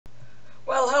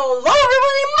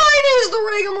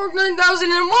3000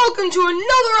 and welcome to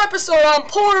another episode on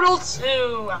Portal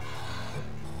 2.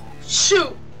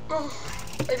 Shoot. I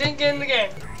didn't get in the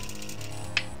game.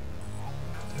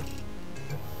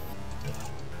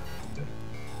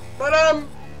 But,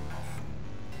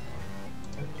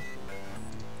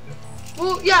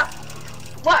 well, yeah.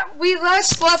 What we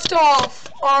last left off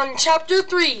on Chapter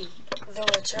 3, The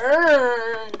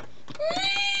Return.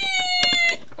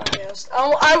 Yes,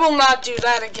 I will not do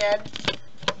that again.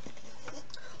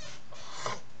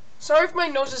 Sorry if my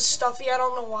nose is stuffy, I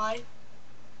don't know why.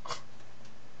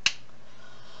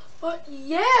 But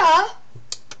yeah,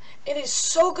 it is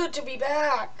so good to be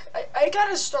back. I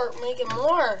gotta start making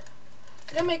more.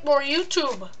 I gotta make more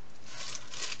YouTube.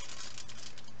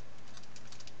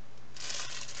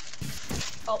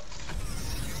 Oh.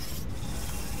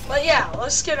 But yeah,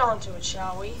 let's get on to it,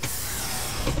 shall we?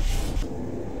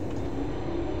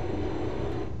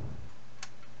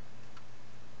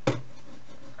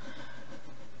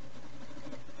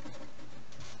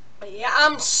 But yeah,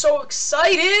 I'm so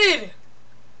excited!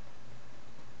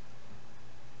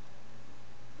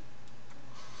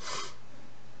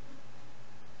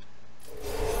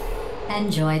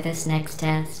 Enjoy this next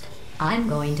test. I'm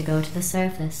going to go to the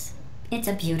surface. It's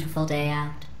a beautiful day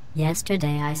out.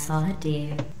 Yesterday I saw a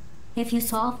deer. If you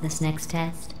solve this next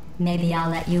test, maybe I'll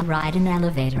let you ride an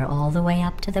elevator all the way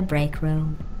up to the break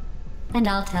room. And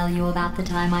I'll tell you about the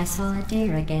time I saw a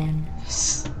deer again.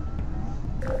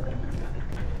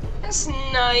 That's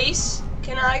nice.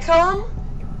 Can I come?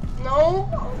 No?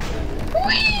 Okay.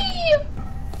 Whee!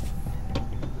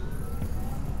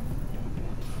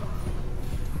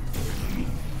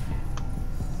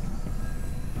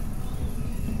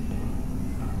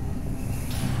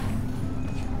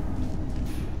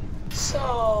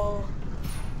 So...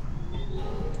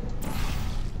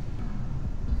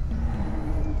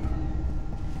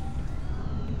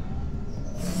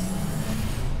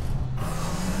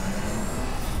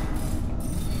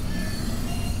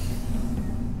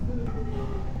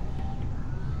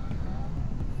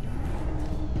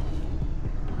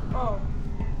 Oh.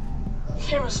 The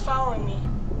camera's following me.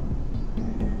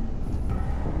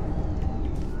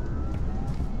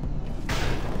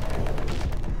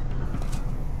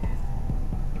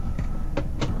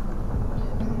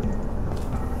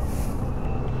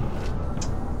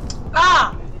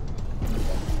 Ah!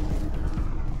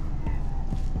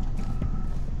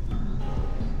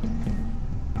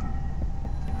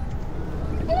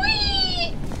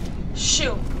 Whee!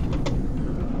 Shoot.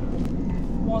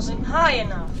 Wasn't high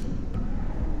enough.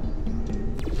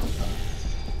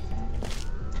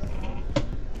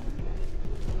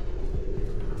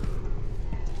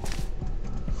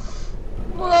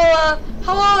 Well,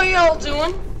 how are y'all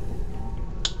doing?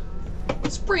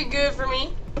 It's pretty good for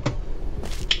me.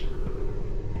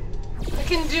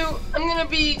 I'm gonna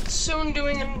be soon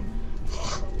doing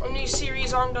a new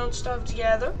series on Don't Starve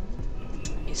Together.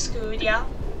 It's good, yeah.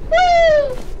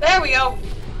 Woo! There we go.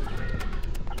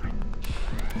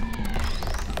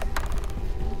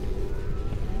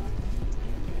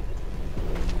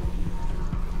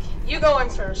 You go in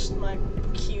first, my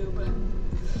cube.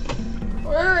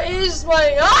 Where is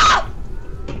my... Ah!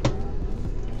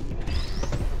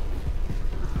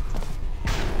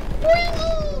 Whee!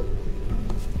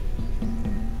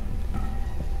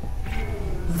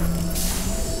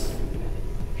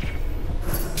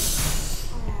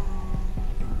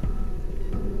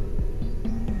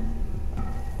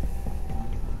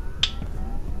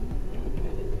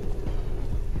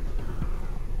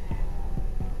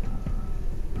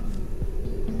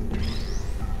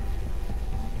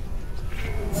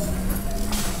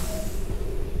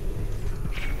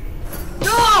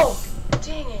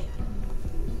 Dang it.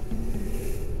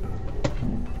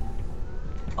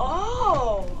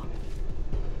 Oh.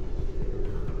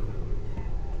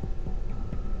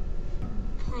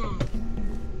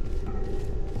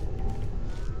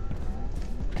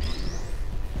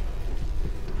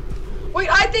 Wait,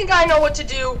 I think I know what to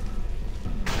do.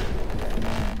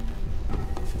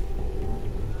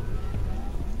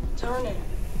 Darn it.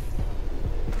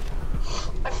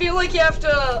 I feel like you have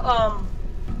to,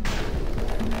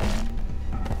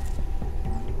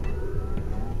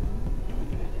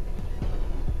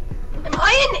 Am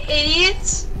I an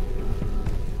idiot?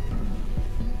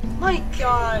 My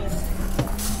God.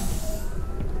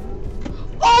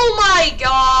 Oh my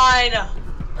God.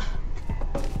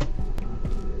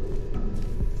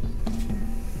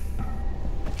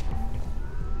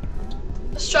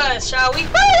 Let's try this, shall we? Woo!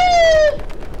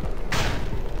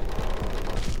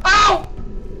 Ow!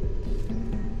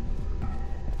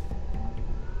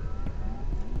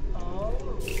 Oh.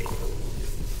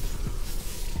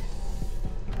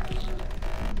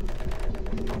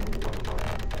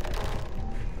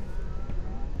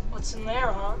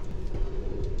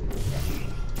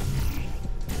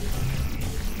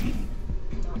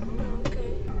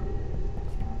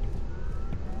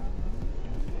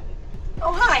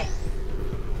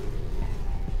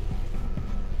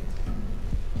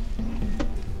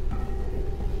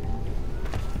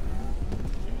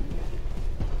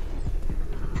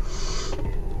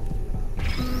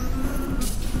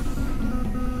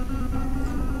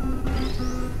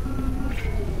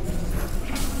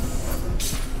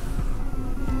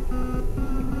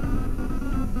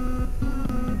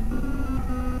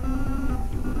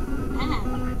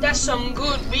 some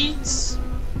good beats.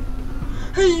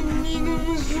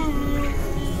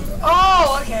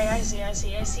 Oh, okay, I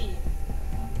see.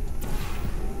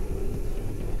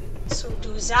 So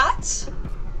do that.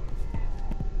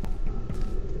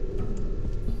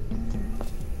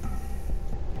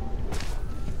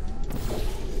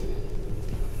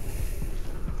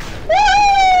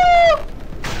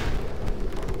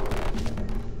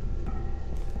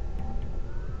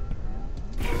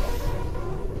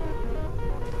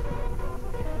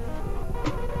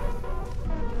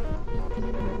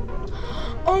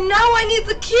 Oh, now I need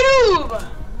the cube!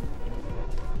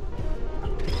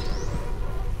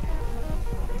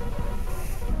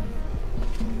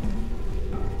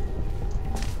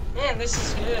 Man, this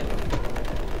is good.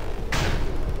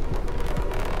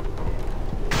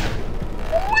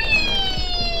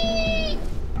 Whee!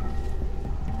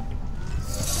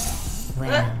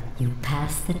 Well, you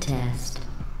passed the test.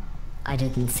 I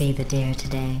didn't see the deer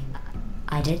today.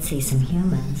 I did see some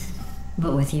humans.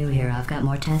 But with you here, I've got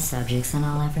more test subjects than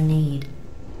I'll ever need.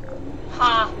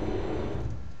 Ha!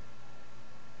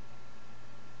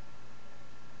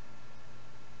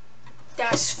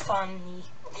 That's funny.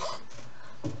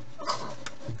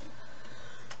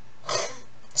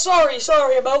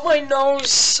 Sorry about my nose.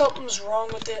 Something's wrong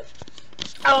with it.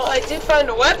 Oh, I did find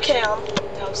a webcam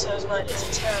downstairs, but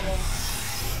it's terrible.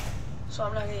 So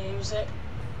I'm not gonna use it.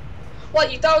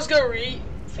 What, you thought I was gonna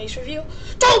face review?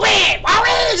 Do it!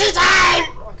 What is it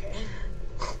time? Okay.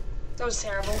 That was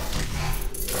terrible.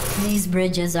 These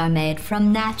bridges are made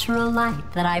from natural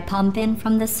light that I pump in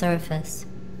from the surface.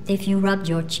 If you rubbed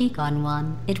your cheek on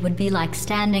one, it would be like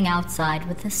standing outside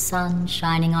with the sun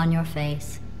shining on your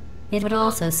face. It would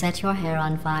also set your hair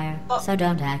on fire, so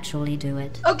don't actually do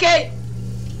it. Okay!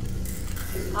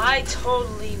 I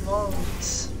totally won't.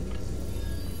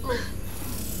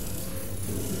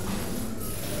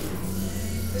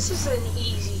 This is an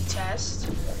easy test.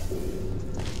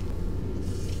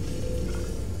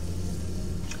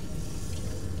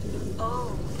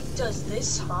 Oh, it does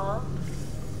this, huh?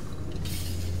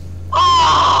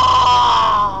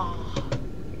 Ah!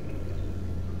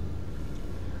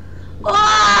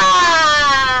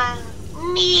 Ah!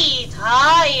 Me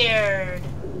tired.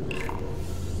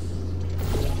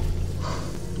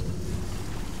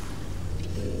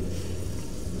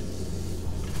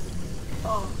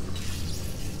 Oh.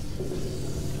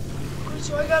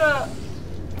 So I gotta...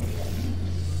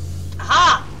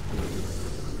 Aha!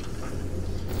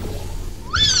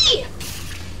 Whee!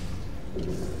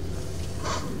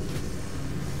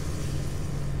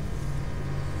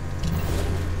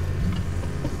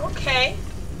 Okay.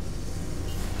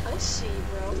 I see,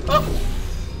 bro. Oh!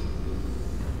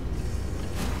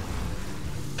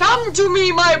 Come to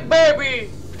me, my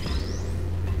baby!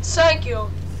 Thank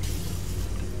you.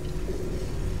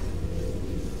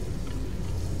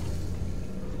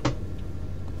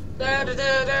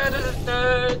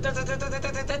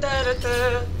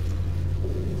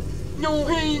 No,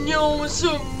 hey, no, what's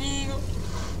up, nigga?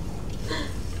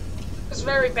 It's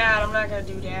very bad, I'm not gonna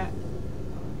do that.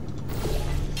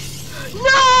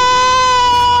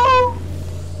 No!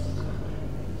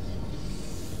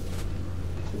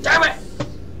 Damn it!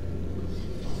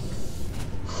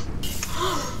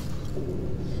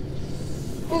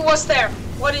 Ooh, what's there?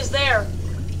 What is there?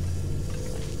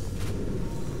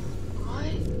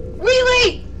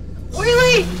 Wheelie!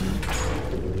 Wheelie!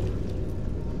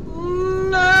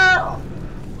 No!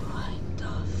 What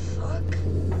the fuck?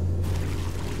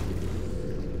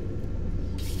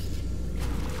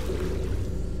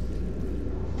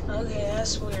 Okay,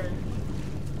 that's weird.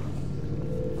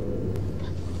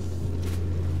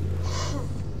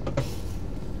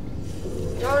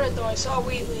 Darn it though, I saw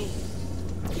Wheatley.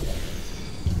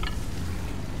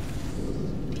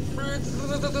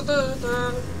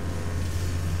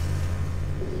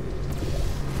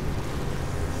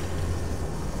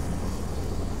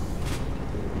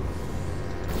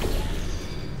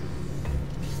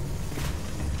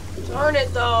 Darn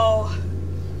it though.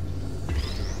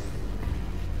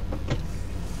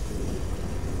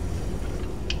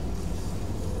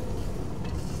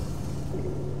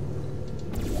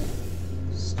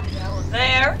 Stick that one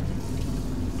there.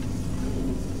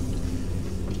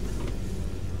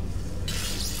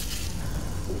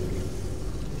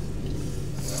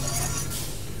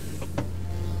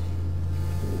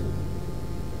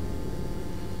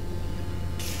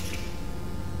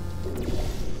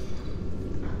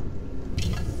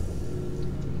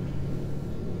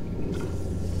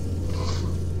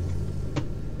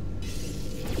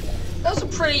 That was a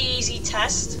pretty easy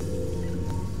test.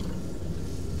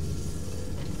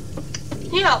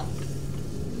 Yeah.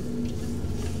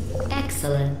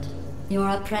 Excellent. You're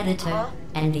a predator,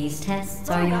 and these tests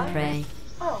are your prey.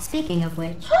 Oh. Speaking of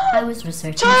which, I was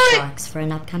researching sharks for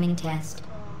an upcoming test.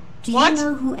 Do you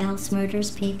know who else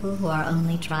murders people who are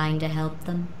only trying to help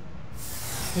them?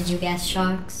 Did you guess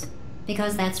sharks?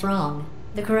 Because that's wrong.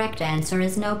 The correct answer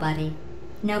is nobody.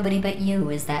 Nobody but you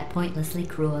is that pointlessly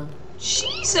cruel.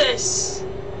 Jesus!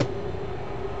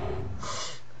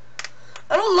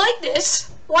 I don't like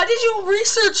this. Why did you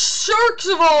research sharks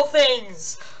of all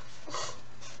things?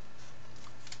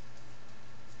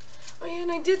 Oh yeah,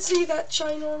 and I did see that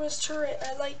ginormous turret.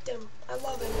 I liked him. I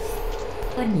love him.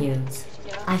 Good news.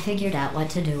 Yeah. I figured out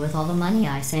what to do with all the money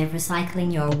I save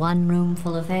recycling your one room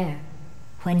full of air.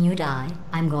 When you die,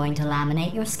 I'm going to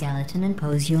laminate your skeleton and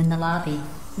pose you in the lobby.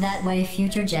 That way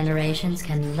future generations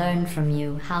can learn from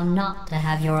you how not to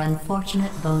have your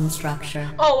unfortunate bone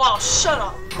structure. Oh wow, shut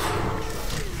up.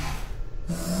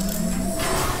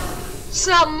 It's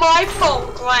not my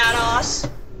fault, GLaDOS.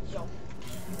 Yo.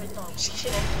 No, I'm just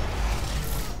kidding.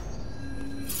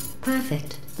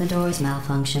 Perfect. The door's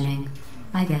malfunctioning.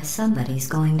 I guess somebody's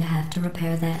going to have to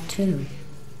repair that too.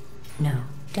 No,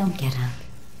 don't get up.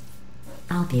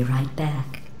 I'll be right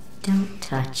back. Don't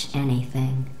touch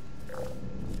anything.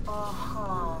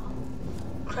 Uh-huh.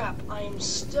 Crap, I am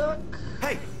stuck.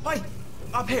 Hey,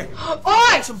 up here.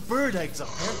 Oi! Some bird eggs up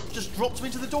there. Just dropped them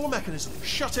into the door mechanism.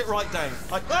 Shut it right down.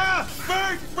 Like, bird!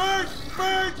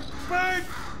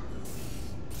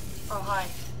 Oh, hi.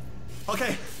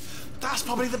 Okay, that's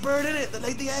probably the bird in it that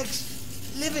laid the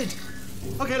eggs. Livid.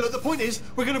 Okay, look, the point is,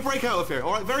 we're gonna break out of here,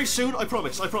 alright? Very soon, I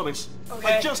promise.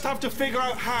 Okay. I just have to figure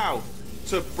out how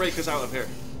to break us out of here.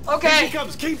 Okay. Here she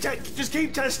comes. Just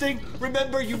keep testing.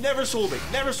 Remember, you never saw me.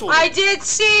 I did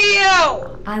see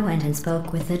you! I went and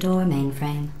spoke with the door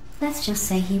mainframe. Let's just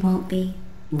say he won't be,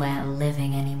 well,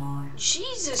 living anymore.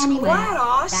 Jesus, Anyway,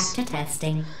 GLaDOS. back to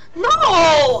testing.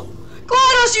 No!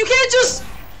 GLaDOS, you can't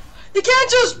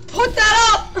just put that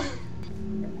up!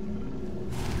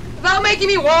 Without making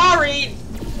me worried.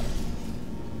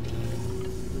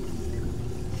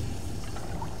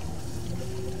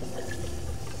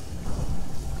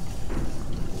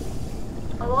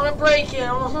 I want to break it.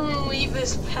 I want to leave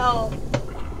this hell.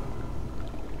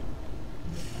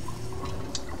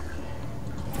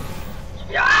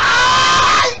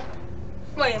 Ah!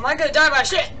 Wait, am I gonna die by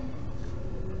shit?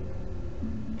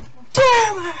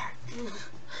 Damn it!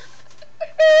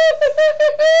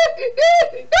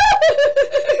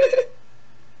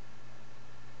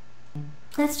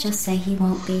 Let's just say he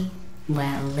won't be,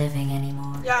 well, living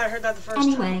anymore. Yeah, I heard that the first time.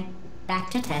 Anyway, back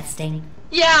to testing.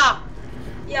 Yeah!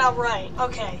 Yeah, right.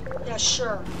 Okay. Yeah,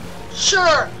 sure.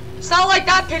 Sure! It's not like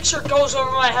that picture goes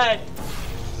over my head.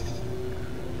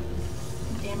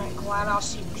 Damn it,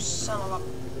 GLaDOS, you son of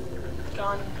a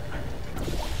gun.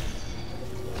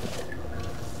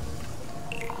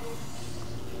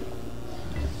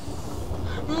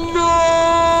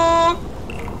 No!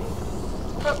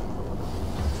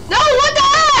 No, what the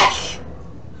heck?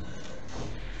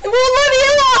 It won't let me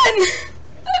in!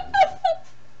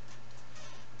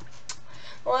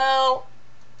 Well...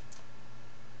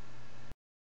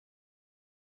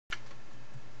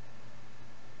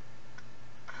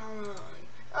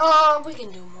 we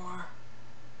can do more.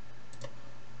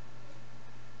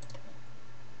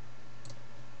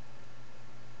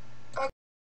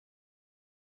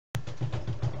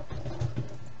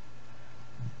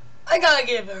 I gotta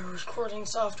get better recording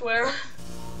software.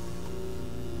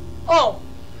 Oh!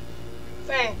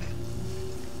 Thank.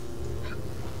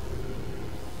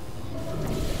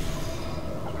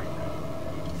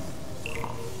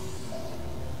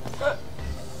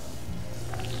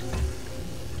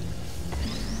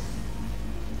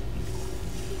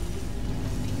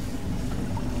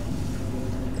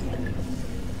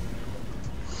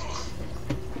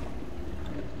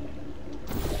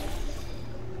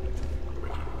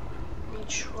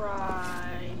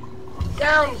 Try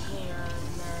down here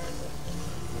and then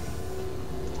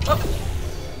oh.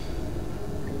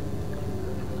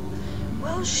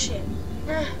 Well shit.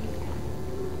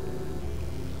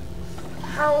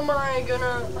 How am I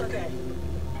gonna okay.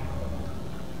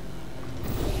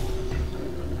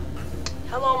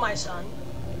 Hello my son.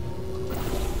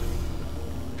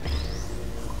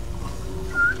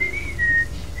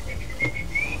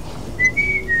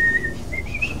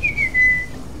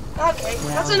 Okay,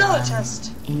 that's another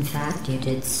test. In fact, you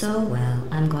did so well.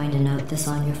 I'm going to note this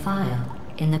on your file,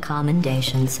 in the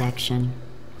commendation section.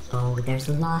 Oh, there's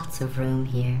lots of room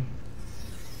here.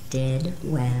 Did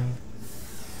well.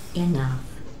 Enough.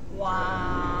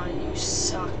 Wow, you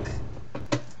suck.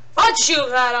 Fudge you,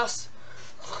 GLaDOS!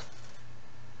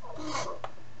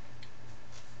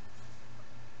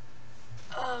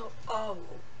 Oh,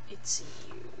 It's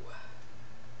you.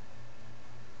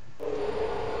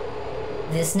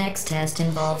 This next test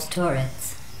involves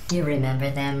turrets. You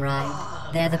remember them, right?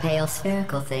 They're the pale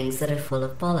spherical things that are full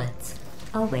of bullets.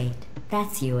 Oh wait,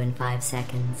 that's you in 5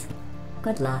 seconds.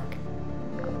 Good luck.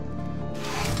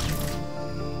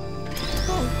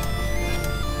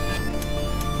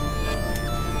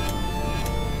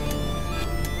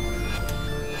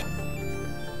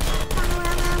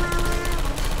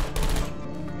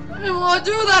 I didn't want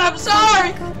to do that, I'm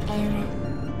sorry!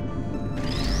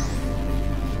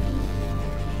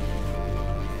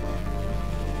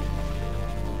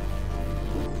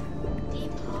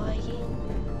 Deploying.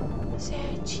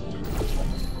 Searching.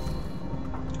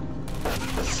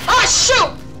 Ah,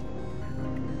 shoot!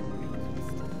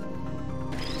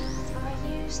 Are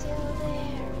you still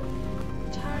there?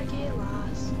 Target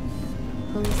lost.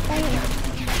 Who's there?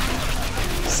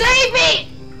 Save me!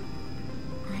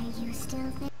 Are you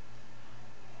still there?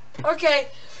 Okay,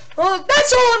 well,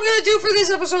 that's all I'm gonna do for this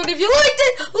episode. If you liked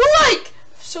it, like,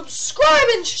 subscribe,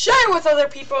 and share with other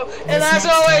people. And as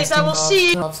always, I will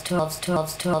see you.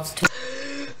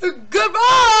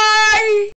 Goodbye!